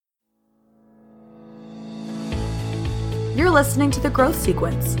You're listening to The Growth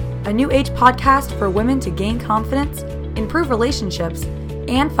Sequence, a new age podcast for women to gain confidence, improve relationships,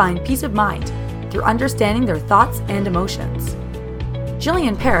 and find peace of mind through understanding their thoughts and emotions.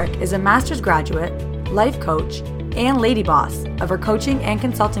 Jillian Perrick is a master's graduate, life coach, and lady boss of her coaching and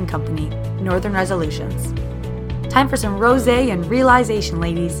consulting company, Northern Resolutions. Time for some rosé and realization,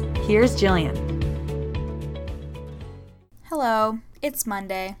 ladies. Here's Jillian. Hello, it's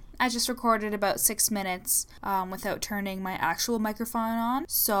Monday. I just recorded about 6 minutes without turning my actual microphone on,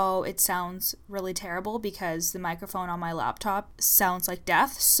 so it sounds really terrible because the microphone on my laptop sounds like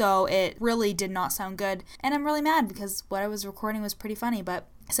death, so it really did not sound good, and I'm really mad because what I was recording was pretty funny, but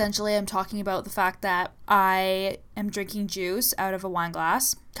essentially I'm talking about the fact that I am drinking juice out of a wine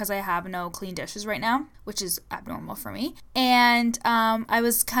glass because I have no clean dishes right now, which is abnormal for me. And I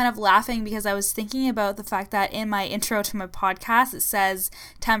was kind of laughing because I was thinking about the fact that in my intro to my podcast, it says,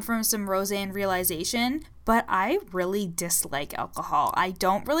 time for some rosé and realization. But I really dislike alcohol. I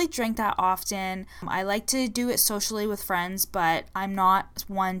don't really drink that often. I like to do it socially with friends, but I'm not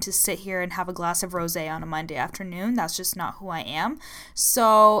one to sit here and have a glass of rosé on a Monday afternoon. That's just not who I am.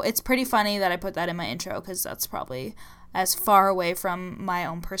 So it's pretty funny that I put that in my intro because that's probably as far away from my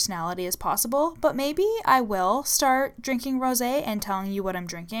own personality as possible, but maybe I will start drinking rosé and telling you what I'm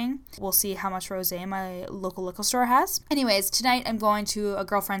drinking. We'll see how much rosé my local liquor store has. Anyways, tonight I'm going to a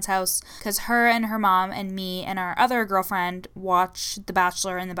girlfriend's house because her and her mom and me and our other girlfriend watch The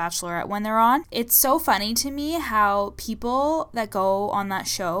Bachelor and The Bachelorette when they're on. It's so funny to me how people that go on that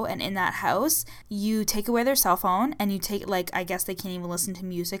show and in that house, you take away their cell phone and you take, I guess they can't even listen to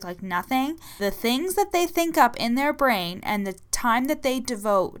music, nothing. The things that they think up in their brain and the time that they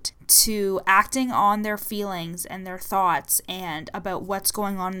devote to acting on their feelings and their thoughts and about what's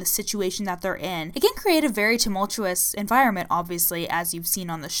going on in the situation that they're in. It can create a very tumultuous environment, obviously, as you've seen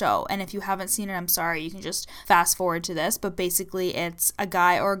on the show. And if you haven't seen it, I'm sorry, you can just fast forward to this. But basically, it's a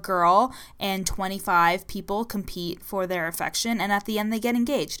guy or a girl and 25 people compete for their affection. And at the end, they get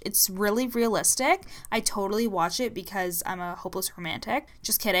engaged. It's really realistic. I totally watch it because I'm a hopeless romantic.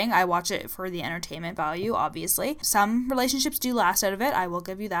 Just kidding. I watch it for the entertainment value, obviously. Some relationships do last out of it. I will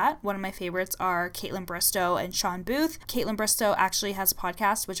give you that. One of my favorites are Caitlin Bristow and Sean Booth. Caitlin Bristow actually has a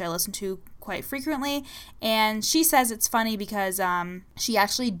podcast, which I listen to quite frequently, and she says it's funny because she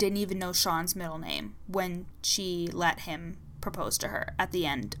actually didn't even know Sean's middle name when she let him propose to her at the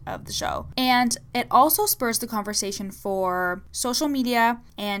end of the show. And it also spurs the conversation for social media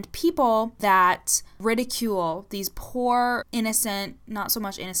and people that ridicule these poor, innocent, not so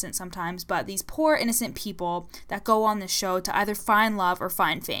much innocent sometimes, but these poor, innocent people that go on the show to either find love or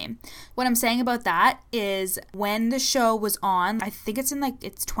find fame. What I'm saying about that is when the show was on, I think it's in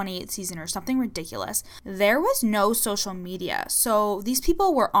its 28th season or something ridiculous, there was no social media. So these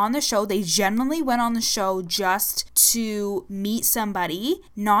people were on the show. They genuinely went on the show just to meet somebody,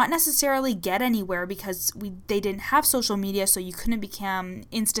 not necessarily get anywhere because they didn't have social media, so you couldn't become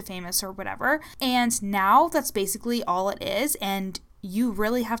insta famous or whatever. And now that's basically all it is, and you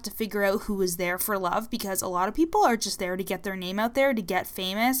really have to figure out who is there for love because a lot of people are just there to get their name out there, to get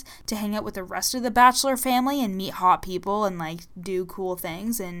famous, to hang out with the rest of the Bachelor family and meet hot people and do cool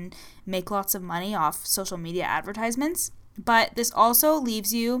things and make lots of money off social media advertisements. But this also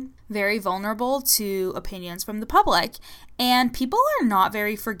leaves you very vulnerable to opinions from the public. And people are not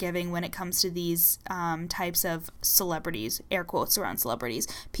very forgiving when it comes to these types of celebrities, air quotes around celebrities.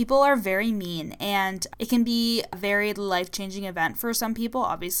 People are very mean, and it can be a very life-changing event for some people,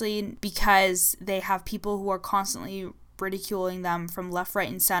 obviously, because they have people who are constantly ridiculing them from left, right,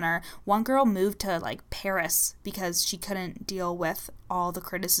 and center. One girl moved to Paris because she couldn't deal with all the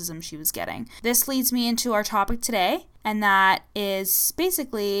criticism she was getting. This leads me into our topic today, and that is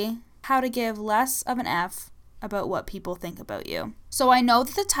basically how to give less of an F about what people think about you. So I know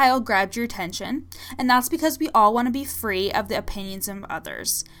that the title grabbed your attention, and that's because we all want to be free of the opinions of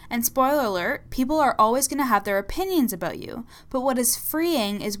others. And spoiler alert, people are always going to have their opinions about you. But what is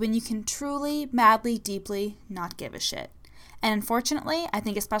freeing is when you can truly, madly, deeply not give a shit. And unfortunately, I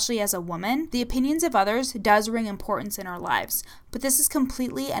think especially as a woman, the opinions of others does ring importance in our lives. But this is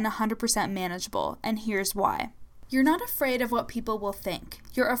completely and 100% manageable, and here's why. You're not afraid of what people will think.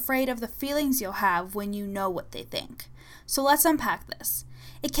 You're afraid of the feelings you'll have when you know what they think. So let's unpack this.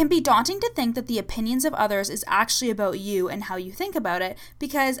 It can be daunting to think that the opinions of others is actually about you and how you think about it,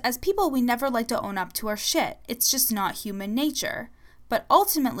 because as people, we never like to own up to our shit. It's just not human nature. But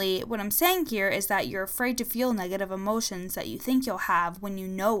ultimately, what I'm saying here is that you're afraid to feel negative emotions that you think you'll have when you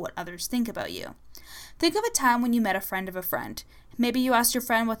know what others think about you. Think of a time when you met a friend of a friend. Maybe you asked your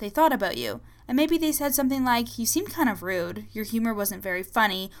friend what they thought about you, and maybe they said something like, "You seemed kind of rude, your humor wasn't very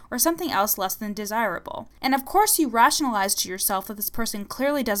funny," or something else less than desirable. And of course you rationalize to yourself that this person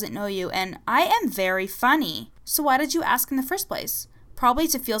clearly doesn't know you and I am very funny. So why did you ask in the first place? Probably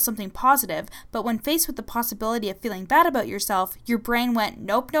to feel something positive, but when faced with the possibility of feeling bad about yourself, your brain went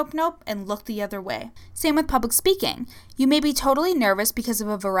nope, nope, nope, and looked the other way. Same with public speaking. You may be totally nervous because of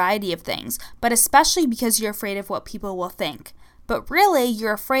a variety of things, but especially because you're afraid of what people will think. But really,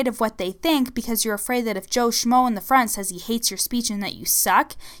 you're afraid of what they think because you're afraid that if Joe Schmo in the front says he hates your speech and that you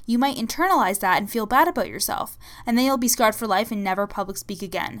suck, you might internalize that and feel bad about yourself. And then you'll be scarred for life and never public speak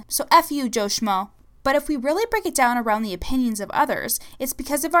again. So F you, Joe Schmo. But if we really break it down around the opinions of others, it's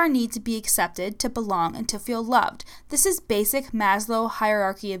because of our need to be accepted, to belong, and to feel loved. This is basic Maslow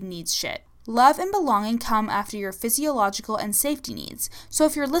hierarchy of needs shit. Love and belonging come after your physiological and safety needs. So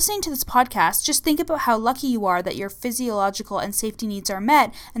if you're listening to this podcast, just think about how lucky you are that your physiological and safety needs are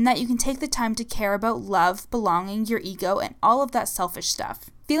met and that you can take the time to care about love, belonging, your ego, and all of that selfish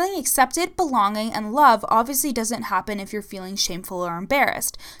stuff. Feeling accepted, belonging, and love obviously doesn't happen if you're feeling shameful or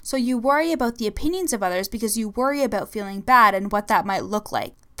embarrassed. So you worry about the opinions of others because you worry about feeling bad and what that might look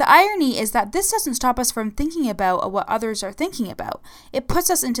like. The irony is that this doesn't stop us from thinking about what others are thinking about. It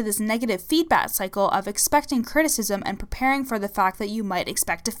puts us into this negative feedback cycle of expecting criticism and preparing for the fact that you might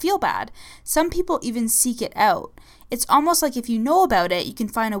expect to feel bad. Some people even seek it out. It's almost like if you know about it, you can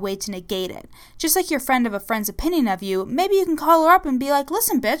find a way to negate it. Just like your friend of a friend's opinion of you, maybe you can call her up and be like,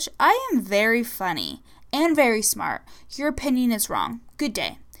 "Listen, bitch, I am very funny and very smart. Your opinion is wrong. Good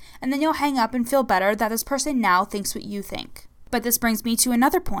day." And then you'll hang up and feel better that this person now thinks what you think. But this brings me to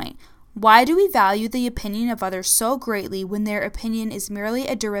another point. Why do we value the opinion of others so greatly when their opinion is merely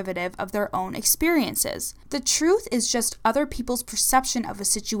a derivative of their own experiences? The truth is just other people's perception of a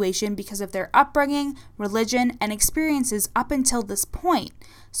situation because of their upbringing, religion, and experiences up until this point.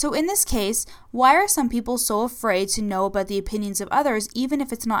 So in this case, why are some people so afraid to know about the opinions of others even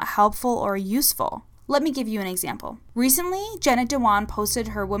if it's not helpful or useful? Let me give you an example. Recently, Jenna Dewan posted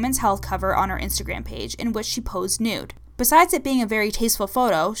her women's health cover on her Instagram page in which she posed nude. Besides it being a very tasteful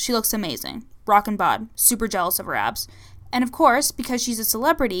photo, she looks amazing. Rockin' bod, super jealous of her abs. And of course, because she's a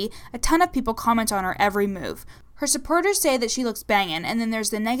celebrity, a ton of people comment on her every move. Her supporters say that she looks bangin', and then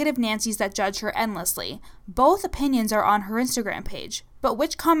there's the negative Nancys that judge her endlessly. Both opinions are on her Instagram page. But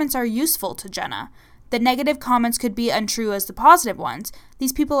which comments are useful to Jenna? The negative comments could be untrue as the positive ones.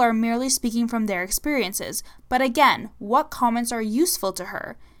 These people are merely speaking from their experiences. But again, what comments are useful to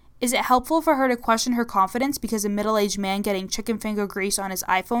her? Is it helpful for her to question her confidence because a middle-aged man getting chicken finger grease on his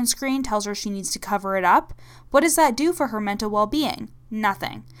iPhone screen tells her she needs to cover it up? What does that do for her mental well-being?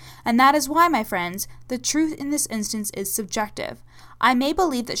 Nothing. And that is why, my friends, the truth in this instance is subjective. I may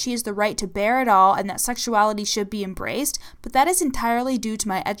believe that she has the right to bear it all and that sexuality should be embraced, but that is entirely due to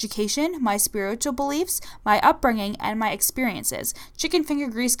my education, my spiritual beliefs, my upbringing, and my experiences. Chicken finger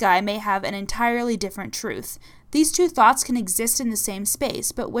grease guy may have an entirely different truth. These two thoughts can exist in the same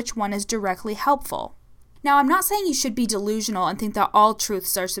space, but which one is directly helpful? Now, I'm not saying you should be delusional and think that all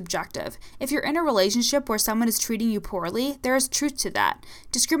truths are subjective. If you're in a relationship where someone is treating you poorly, there is truth to that.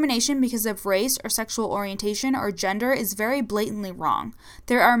 Discrimination because of race or sexual orientation or gender is very blatantly wrong.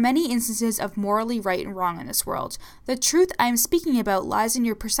 There are many instances of morally right and wrong in this world. The truth I am speaking about lies in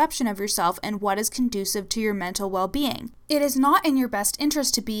your perception of yourself and what is conducive to your mental well-being. It is not in your best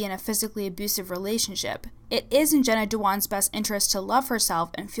interest to be in a physically abusive relationship. It is in Jenna Dewan's best interest to love herself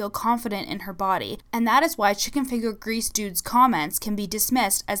and feel confident in her body, and that is why chicken finger grease dude's comments can be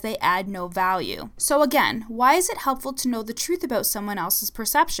dismissed as they add no value. So again, why is it helpful to know the truth about someone else's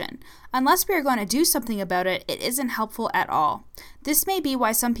perception? Unless we are going to do something about it, it isn't helpful at all. This may be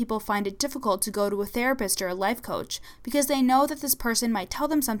why some people find it difficult to go to a therapist or a life coach, because they know that this person might tell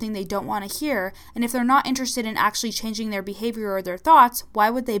them something they don't want to hear, and if they're not interested in actually changing their behavior or their thoughts, why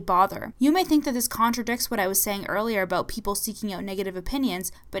would they bother? You may think that this contradicts what I was saying earlier about people seeking out negative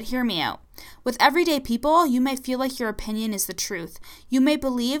opinions, but hear me out. With everyday people, you may feel like your opinion is the truth. You may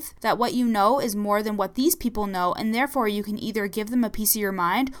believe that what you know is more than what these people know, and therefore you can either give them a piece of your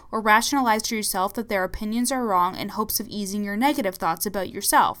mind or rationalize to yourself that their opinions are wrong in hopes of easing your negative thoughts about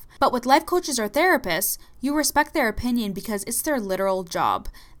yourself. But with life coaches or therapists, you respect their opinion because it's their literal job.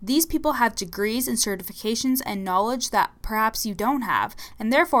 These people have degrees and certifications and knowledge that perhaps you don't have,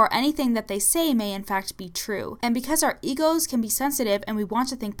 and therefore anything that they say may in fact be true. And because our egos can be sensitive and we want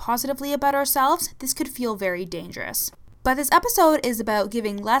to think positively about ourselves, this could feel very dangerous. But this episode is about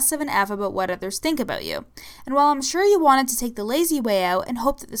giving less of an F about what others think about you. And while I'm sure you wanted to take the lazy way out and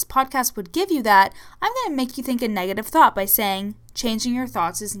hope that this podcast would give you that, I'm going to make you think a negative thought by saying, changing your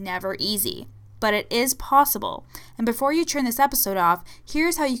thoughts is never easy. but it is possible. And before you turn this episode off,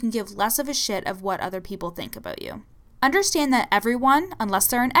 here's how you can give less of a shit of what other people think about you. Understand that everyone, unless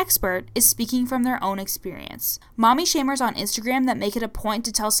they're an expert, is speaking from their own experience. Mommy shamers on Instagram that make it a point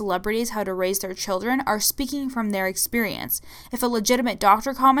to tell celebrities how to raise their children are speaking from their experience. If a legitimate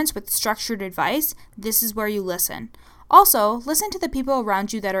doctor comments with structured advice, this is where you listen. Also, listen to the people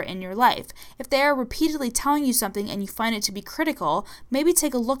around you that are in your life. If they are repeatedly telling you something and you find it to be critical, maybe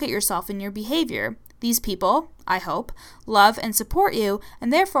take a look at yourself and your behavior. These people, I hope, love and support you,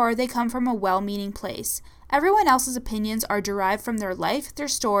 and therefore they come from a well-meaning place. Everyone else's opinions are derived from their life, their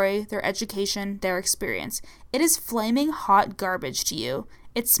story, their education, their experience. It is flaming hot garbage to you.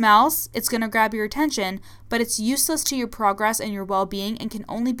 It smells, it's going to grab your attention, but it's useless to your progress and your well-being and can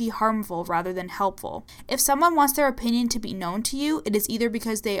only be harmful rather than helpful. If someone wants their opinion to be known to you, it is either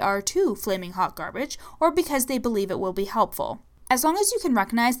because they are too flaming hot garbage or because they believe it will be helpful. As long as you can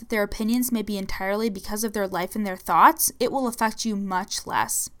recognize that their opinions may be entirely because of their life and their thoughts, it will affect you much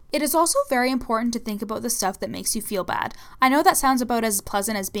less. It is also very important to think about the stuff that makes you feel bad. I know that sounds about as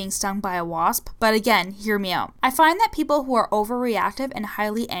pleasant as being stung by a wasp, but again, hear me out. I find that people who are overreactive and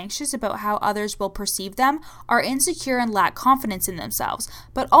highly anxious about how others will perceive them are insecure and lack confidence in themselves,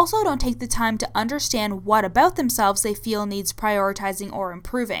 but also don't take the time to understand what about themselves they feel needs prioritizing or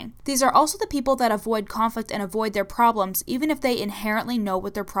improving. These are also the people that avoid conflict and avoid their problems even if they inherently know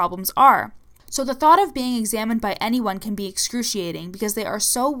what their problems are. So the thought of being examined by anyone can be excruciating because they are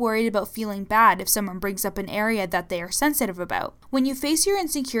so worried about feeling bad if someone brings up an area that they are sensitive about. When you face your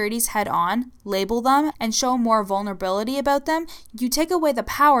insecurities head on, label them, and show more vulnerability about them, you take away the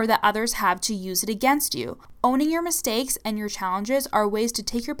power that others have to use it against you. Owning your mistakes and your challenges are ways to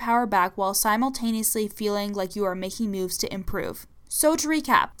take your power back while simultaneously feeling like you are making moves to improve. So to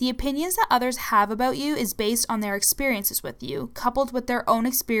recap, the opinions that others have about you is based on their experiences with you, coupled with their own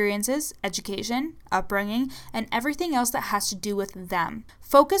experiences, education, upbringing, and everything else that has to do with them.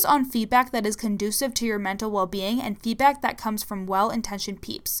 Focus on feedback that is conducive to your mental well-being and feedback that comes from well-intentioned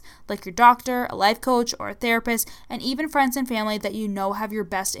peeps, like your doctor, a life coach, or a therapist, and even friends and family that you know have your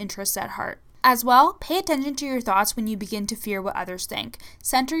best interests at heart. As well, pay attention to your thoughts when you begin to fear what others think.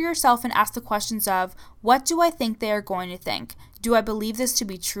 Center yourself and ask the questions of, what do I think they are going to think? Do I believe this to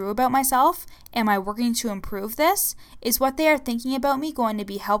be true about myself? Am I working to improve this? Is what they are thinking about me going to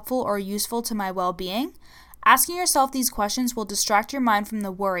be helpful or useful to my well-being? Asking yourself these questions will distract your mind from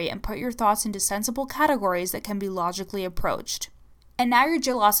the worry and put your thoughts into sensible categories that can be logically approached. And now your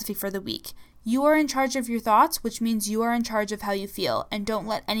philosophy for the week. You are in charge of your thoughts, which means you are in charge of how you feel, and don't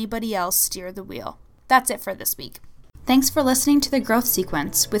let anybody else steer the wheel. That's it for this week. Thanks for listening to The Growth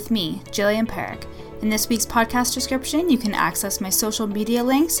Sequence with me, Jillian Perrick. In this week's podcast description, you can access my social media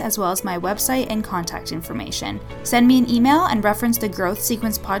links as well as my website and contact information. Send me an email and reference the Growth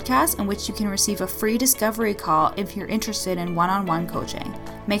Sequence podcast, in which you can receive a free discovery call if you're interested in one-on-one coaching.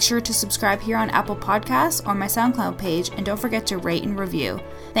 Make sure to subscribe here on Apple Podcasts or my SoundCloud page, and don't forget to rate and review.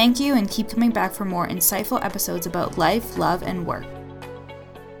 Thank you, and keep coming back for more insightful episodes about life, love, and work.